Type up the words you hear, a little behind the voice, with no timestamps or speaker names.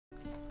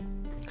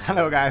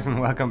Hello guys and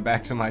welcome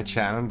back to my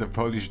channel,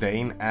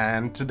 ThePolishDane,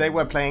 and today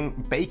we're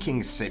playing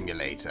Baking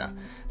Simulator.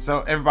 So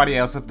everybody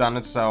else have done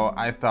it, so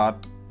I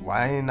thought,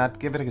 why not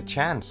give it a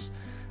chance?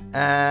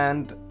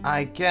 And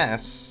I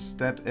guess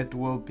that it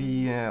will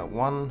be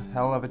one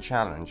hell of a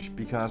challenge,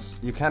 because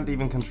you can't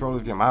even control it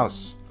with your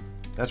mouse.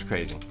 That's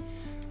crazy.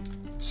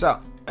 So,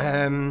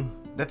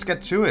 let's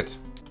get to it.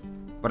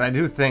 But I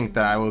do think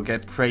that I will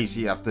get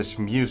crazy of this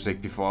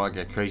music before I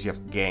get crazy of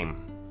the game.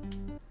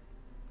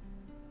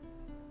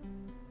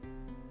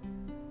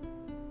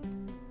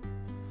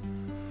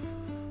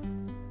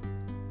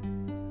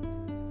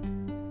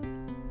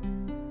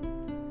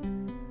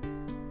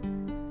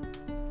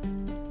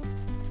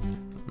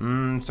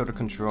 So the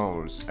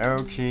controls,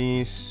 arrow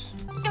keys.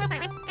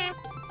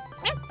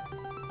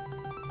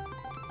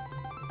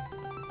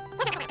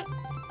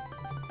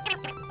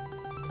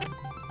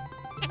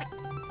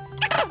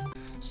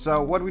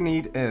 So what we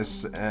need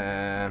is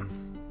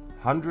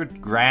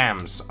 100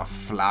 grams of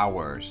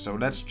flour. So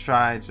let's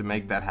try to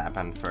make that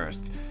happen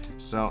first.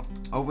 So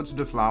over to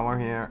the flour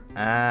here,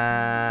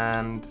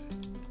 and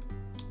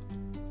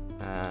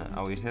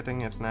are we hitting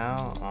it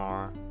now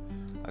or?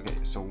 Okay,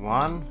 so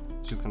one.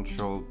 To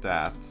control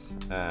that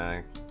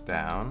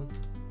down.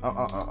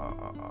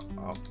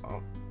 Oh.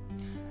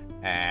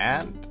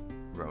 And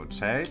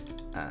rotate.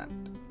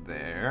 And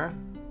there.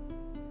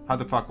 How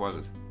the fuck was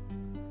it?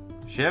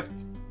 Shift?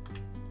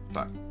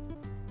 Fuck.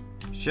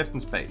 Shift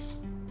and space.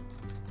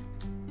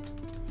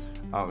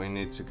 Oh, we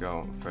need to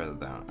go further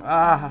down.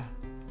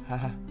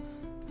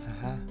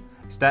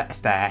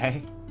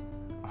 Stay.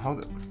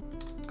 Hold it.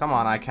 Come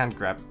on, I can't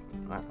grab.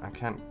 I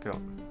can't go.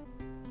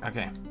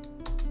 Okay.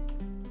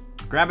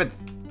 Grab it.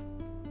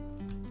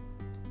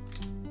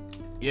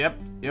 Yep.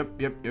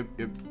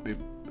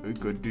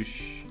 Good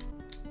dish.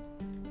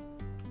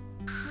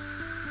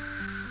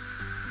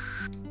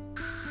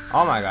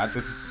 Oh my god,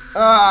 this is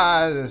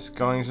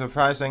going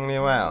surprisingly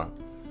well.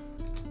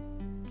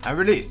 I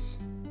release.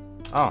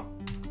 Oh.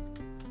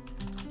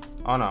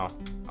 Oh no.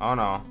 Oh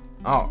no.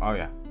 Oh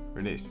yeah.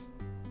 Release.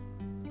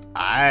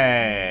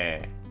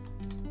 Aye.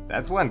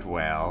 That went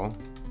well.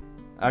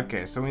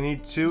 Okay, so we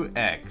need 2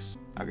 eggs.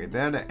 Okay,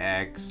 there are the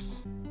eggs.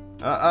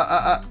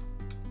 That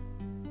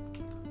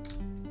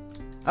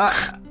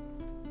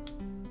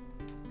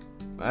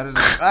is.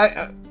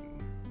 I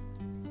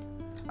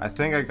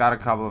think I got a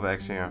couple of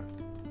eggs here.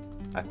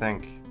 I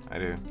think I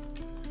do.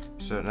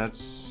 So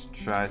let's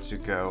try to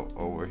go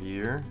over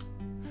here.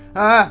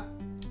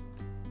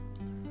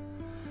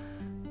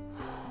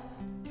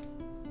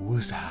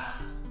 Wooza.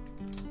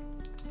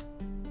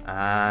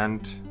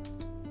 And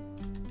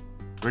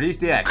release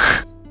the eggs.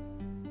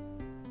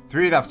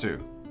 3 out of 2.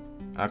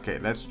 Okay,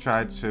 let's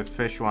try to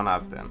fish one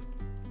up then.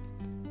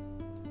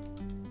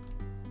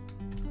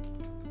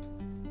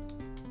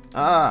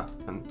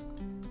 And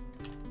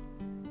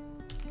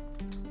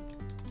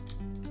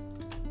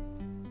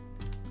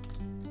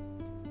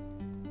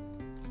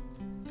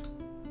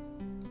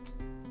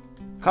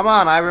come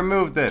on, I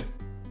removed it.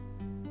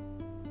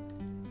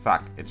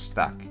 Fuck, it's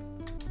stuck.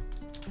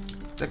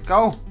 Let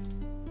go.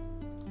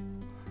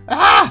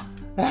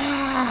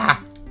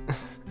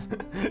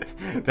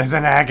 There's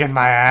an egg in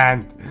my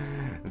hand.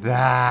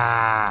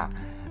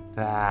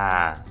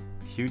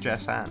 Huge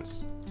ass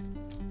hands.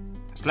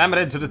 Slam it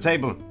into the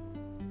table.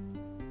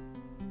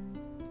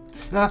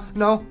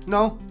 No.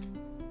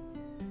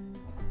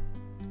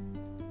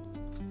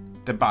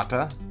 The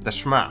butter, the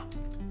schma.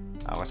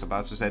 I was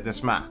about to say the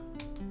schma.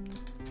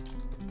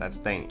 That's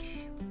Danish.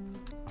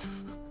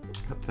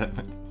 God damn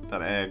it,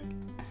 that egg.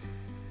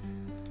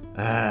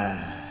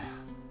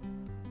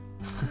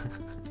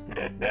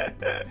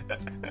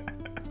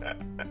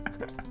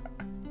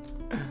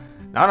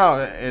 No,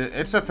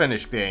 it's a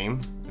finished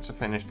game. It's a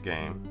finished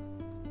game.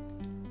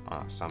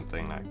 Oh,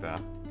 something like that.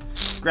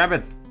 Grab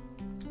it!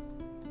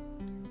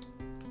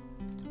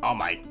 Oh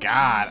my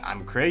god,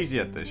 I'm crazy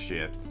at this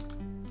shit.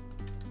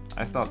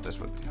 I thought this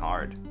would be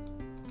hard.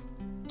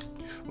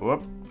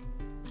 Whoop.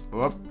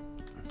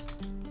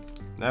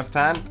 Left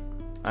hand,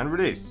 and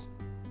release.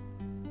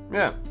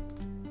 Yeah.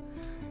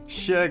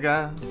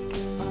 Sugar.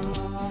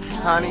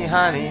 Honey.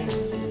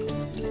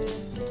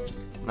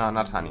 No,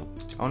 not honey.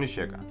 Only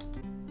sugar.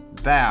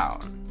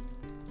 Down.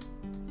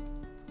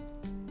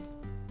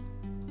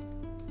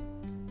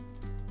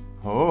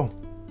 Oh.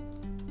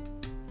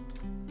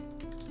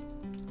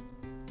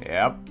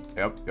 Yep.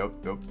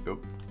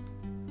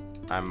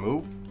 And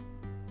move.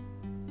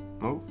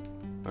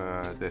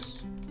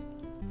 This.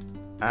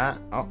 No.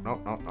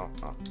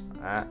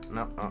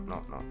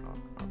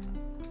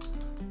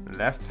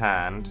 Left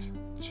hand.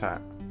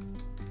 Turn.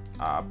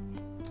 Up.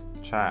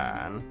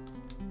 Turn.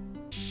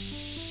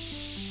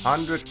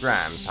 100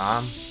 grams,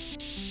 huh?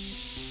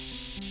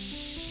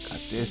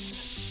 Got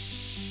this.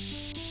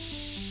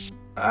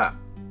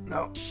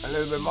 No, a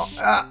little bit more.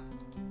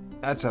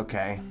 That's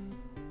okay.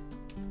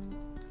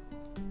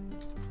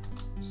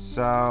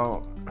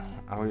 So,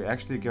 are we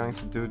actually going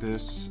to do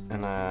this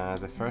in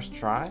the first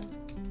try?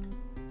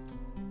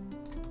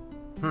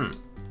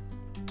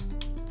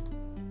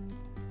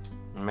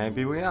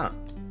 Maybe we are.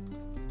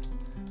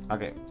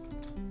 Okay,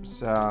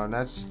 so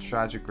let's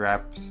try to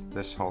grab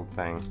this whole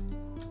thing.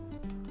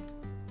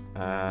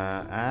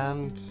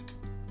 And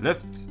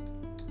lift.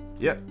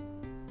 Yep.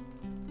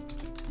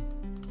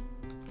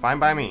 Fine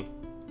by me.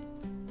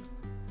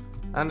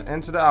 And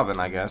into the oven,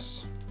 I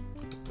guess.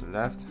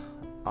 Left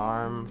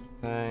arm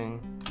thing.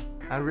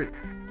 And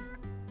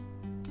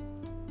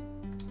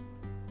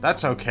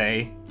that's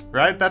okay,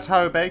 right? That's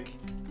how I bake.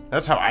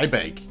 That's how I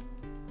bake.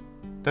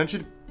 Don't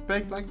you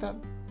bake like that?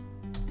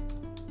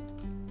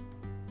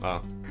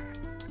 Well,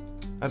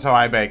 that's how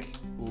I bake.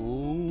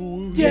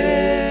 Ooh,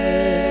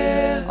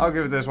 yeah! I'll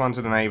give this one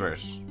to the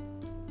neighbors.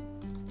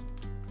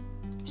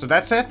 So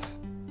that's it?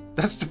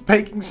 That's the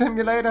baking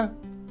simulator?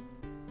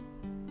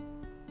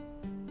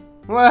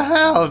 Well,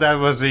 hell, that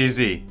was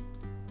easy.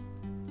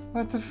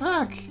 What the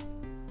fuck?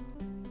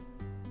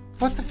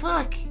 What the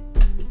fuck?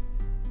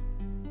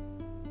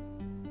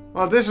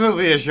 Well, this will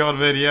be a short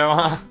video,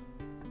 huh?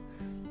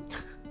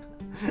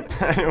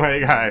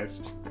 Anyway,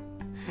 guys.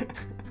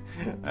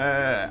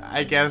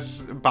 I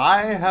guess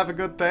bye, have a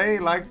good day,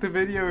 like the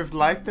video if you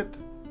liked it.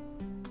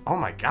 Oh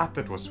my god,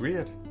 that was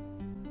weird.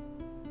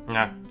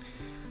 Yeah.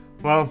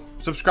 Well,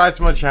 subscribe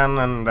to my channel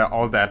and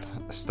all that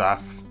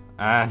stuff.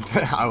 And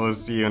I will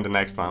see you in the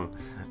next one.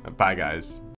 Bye, guys.